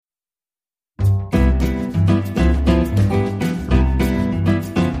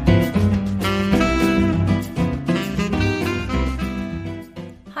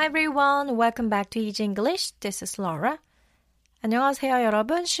everyone, welcome back to Easy English. This is Laura. 안녕하세요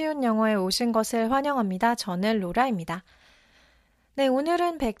여러분, 쉬운 영어에 오신 것을 환영합니다. 저는 로라입니다. 네,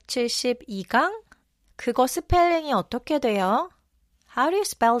 오늘은 172강, 그거 스펠링이 어떻게 돼요? How do you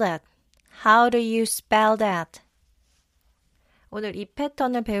spell that? How do you spell that? 오늘 이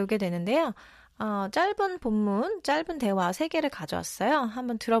패턴을 배우게 되는데요. 짧은 본문, 짧은 대화 3개를 가져왔어요.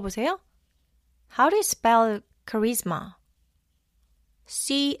 한번 들어보세요. How do you spell charisma?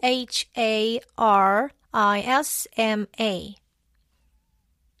 C-H-A-R-I-S-M-A.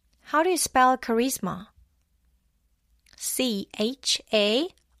 How do you spell charisma?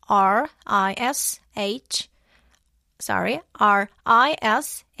 R-I-S-M-A.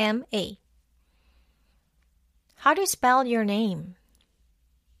 How do you spell your name?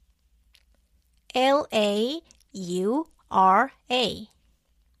 L-A-U-R-A.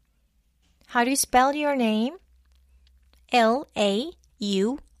 How do you spell your name? L-A-U-R-A.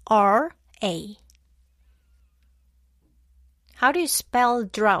 How do you spell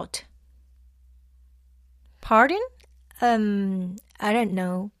drought? Pardon? I don't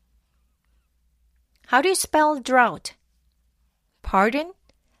know. How do you spell drought? Pardon?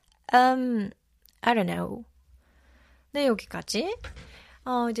 I don't know. 네, 여기까지.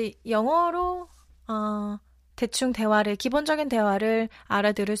 이제 영어로 대충 대화를, 기본적인 대화를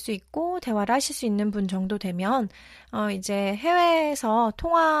알아들을 수 있고 대화를 하실 수 있는 분 정도 되면 이제 해외에서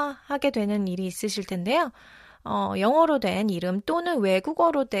통화하게 되는 일이 있으실 텐데요. 영어로 된 이름 또는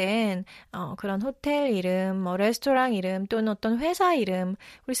외국어로 된 그런 호텔 이름, 뭐 레스토랑 이름 또는 어떤 회사 이름,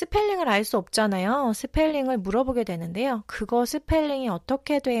 우리 스펠링을 알 수 없잖아요. 스펠링을 물어보게 되는데요. 그거 스펠링이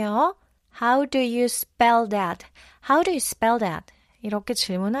어떻게 돼요? How do you spell that? How do you spell that? 이렇게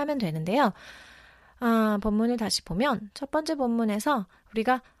질문하면 되는데요. 본문을 다시 보면 첫 번째 본문에서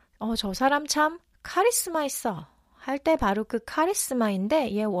우리가 저 사람 참 카리스마 있어 할 때 바로 그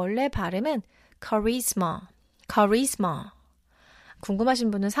카리스마인데 얘 원래 발음은 charisma.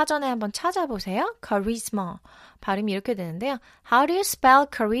 궁금하신 분은 사전에 한번 찾아보세요. charisma. 발음이 이렇게 되는데요. How do you spell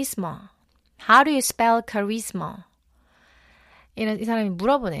charisma? How do you spell charisma? 이 사람이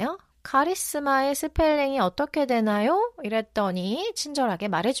물어보네요. 카리스마의 스펠링이 어떻게 되나요? 이랬더니 친절하게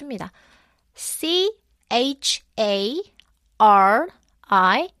말해줍니다. C-H-A-R-I-S-M-A.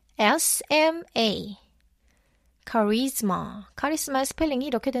 charisma. 카리스마의 스펠링이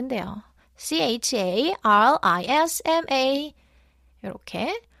이렇게 된대요. C-H-A-R-I-S-M-A.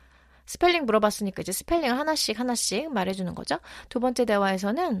 이렇게 스펠링 물어봤으니까 이제 스펠링을 하나씩 말해주는 거죠. 두 번째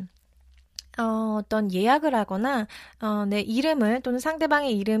대화에서는 어떤 예약을 하거나 내 이름을 또는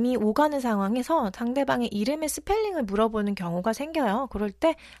상대방의 이름이 오가는 상황에서 상대방의 이름의 스펠링을 물어보는 경우가 생겨요. 그럴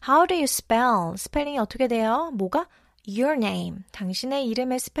때 How do you spell? 스펠링이 어떻게 돼요? 뭐가? Your name. 당신의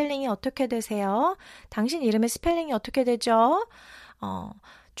이름의 스펠링이 어떻게 되세요? 당신 이름의 스펠링이 어떻게 되죠?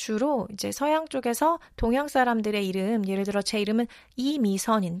 주로 이제 서양 쪽에서 동양 사람들의 이름, 예를 들어 제 이름은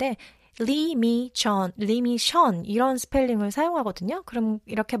이미선인데 리미션 이런 스펠링을 사용하거든요. 그럼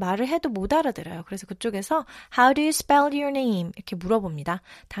이렇게 말을 해도 못 알아들어요. 그래서 그쪽에서 How do you spell your name? 이렇게 물어봅니다.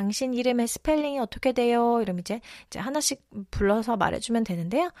 당신 이름의 스펠링이 어떻게 돼요? 이러면 이제 하나씩 불러서 말해주면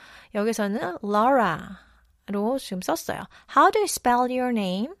되는데요. 여기서는 Laura로 지금 썼어요. How do you spell your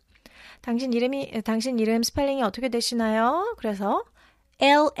name? 당신 이름 스펠링이 어떻게 되시나요? 그래서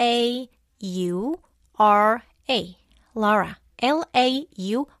L-A-U-R-A. Laura.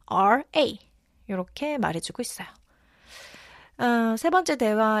 L-A-U-R-A. 이렇게 말해주고 있어요. 세 번째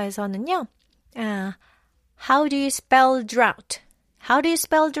대화에서는요. How do you spell drought? How do you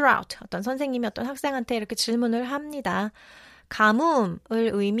spell drought? 어떤 선생님이 어떤 학생한테 이렇게 질문을 합니다.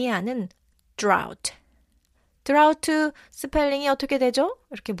 가뭄을 의미하는 drought. drought 스펠링이 어떻게 되죠?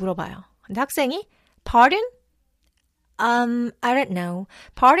 이렇게 물어봐요. 근데 학생이 Pardon? I don't know.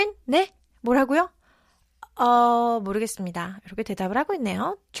 Pardon? 네? 뭐라고요? 모르겠습니다. 이렇게 대답을 하고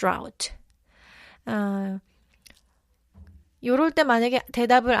있네요. drought. 요럴 때 만약에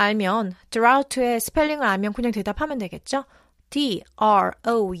대답을 알면 drought의 스펠링을 알면 그냥 대답하면 되겠죠? D-R-O-U-G-H-T.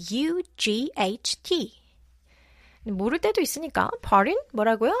 모를 때도 있으니까 pardon?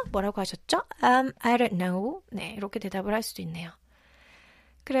 뭐라고요? 뭐라고 하셨죠? I don't know. 네, 이렇게 대답을 할 수도 있네요.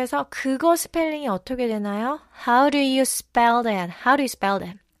 그래서 그거 스펠링이 어떻게 되나요? How do you spell that? How do you spell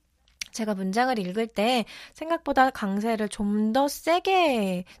that? 제가 문장을 읽을 때 생각보다 강세를 좀 더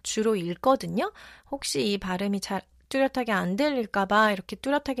세게 주로 읽거든요. 혹시 이 발음이 잘 뚜렷하게 안 들릴까봐 이렇게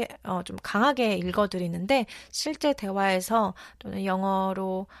뚜렷하게 좀 강하게 읽어드리는데 실제 대화에서 또는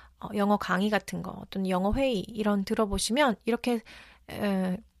영어로 영어 강의 같은 거 또는 영어 회의 이런 들어보시면 이렇게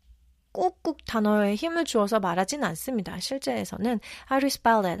꾹꾹 단어에 힘을 주어서 말하진 않습니다. 실제에서는 How do you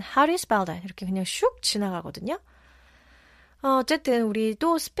spell that? How do you spell that? 이렇게 그냥 슉 지나가거든요. 어쨌든 우리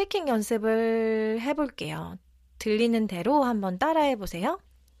또 스피킹 연습을 해볼게요. 들리는 대로 한번 따라해 보세요.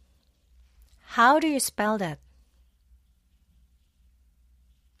 How do you spell that?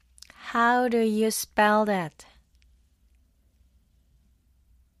 How do you spell that?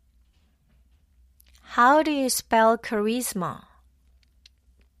 How do you spell charisma?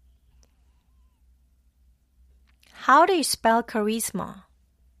 How do you spell charisma?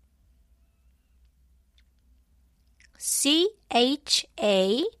 C-H-A-R-I-S-M-A.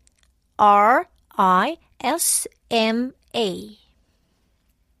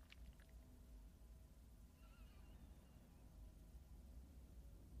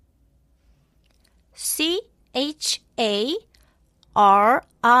 C-H-A-R-I-S-M-A.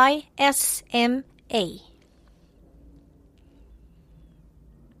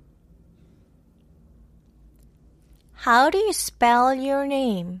 How do you spell your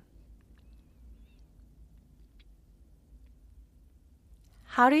name?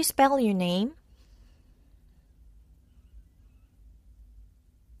 How do you spell your name?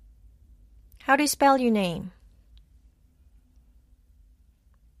 How do you spell your name?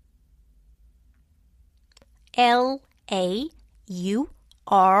 L-A-U-R-A.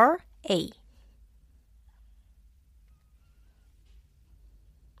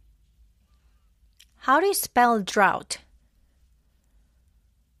 How do you spell drought?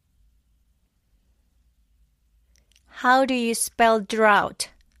 How do you spell drought?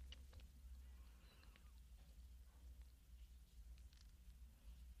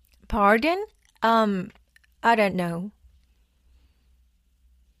 Pardon? I don't know.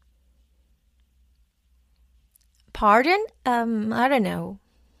 Pardon? I don't know.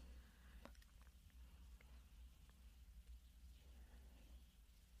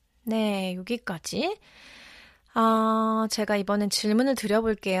 네, 여기까지. 제가 이번엔 질문을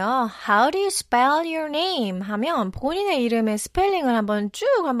드려볼게요. How do you spell your name? 하면 본인의 이름의 스펠링을 한번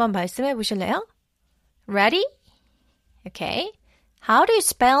말씀해 보실래요? Ready? Okay. How do you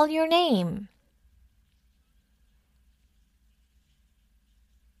spell your name?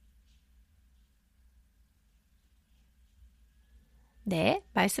 네,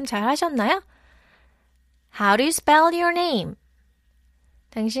 말씀 잘 하셨나요? How do you spell your name?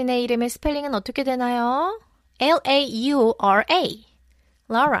 당신의 이름의 스펠링은 어떻게 되나요? L-A-U-R-A.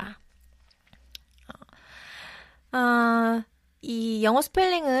 Laura. 이 영어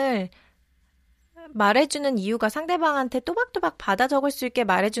스펠링을 말해주는 이유가 상대방한테 또박또박 받아 적을 수 있게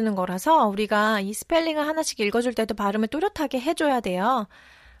말해주는 거라서 우리가 이 스펠링을 하나씩 읽어줄 때도 발음을 또렷하게 해줘야 돼요.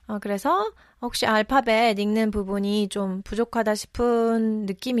 그래서 혹시 알파벳 읽는 부분이 좀 부족하다 싶은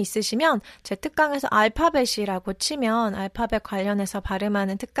느낌이 있으시면 제 특강에서 알파벳이라고 치면 알파벳 관련해서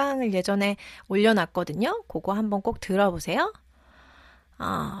발음하는 특강을 예전에 올려놨거든요. 그거 한번 꼭 들어보세요.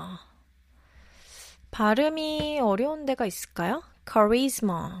 발음이 어려운 데가 있을까요?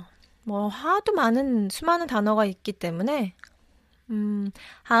 charisma. 하도 수많은 단어가 있기 때문에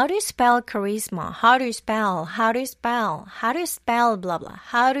How do you spell charisma? How do you spell? How do you spell? How do you spell blah blah?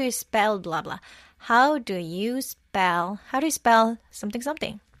 How do you spell blah blah? How do you spell? How do you spell something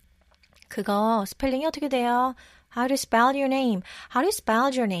something? 그거 스펠링이 어떻게 돼요? How do you spell your name? How do you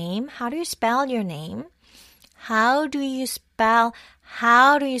spell your name? How do you spell your name? How do you spell?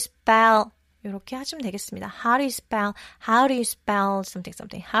 How do you spell? 이렇게 하시면 되겠습니다. How do you spell? How do you spell something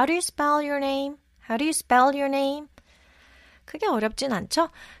something? How do you spell your name? How do you spell your name? 크게 어렵진 않죠?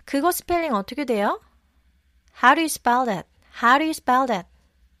 그거 스펠링 어떻게 돼요? How do you spell that? How do you spell that?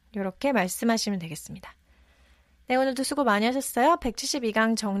 이렇게 말씀하시면 되겠습니다. 네, 오늘도 수고 많이 하셨어요.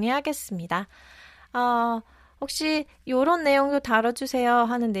 172강 정리하겠습니다. 혹시 이런 내용도 다뤄주세요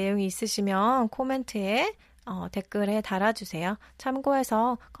하는 내용이 있으시면 코멘트에 댓글에 달아주세요.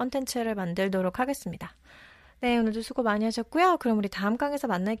 참고해서 컨텐츠를 만들도록 하겠습니다. 네, 오늘도 수고 많이 하셨고요. 그럼 우리 다음 강에서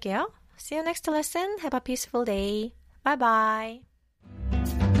만날게요. See you next lesson. Have a peaceful day. Bye bye.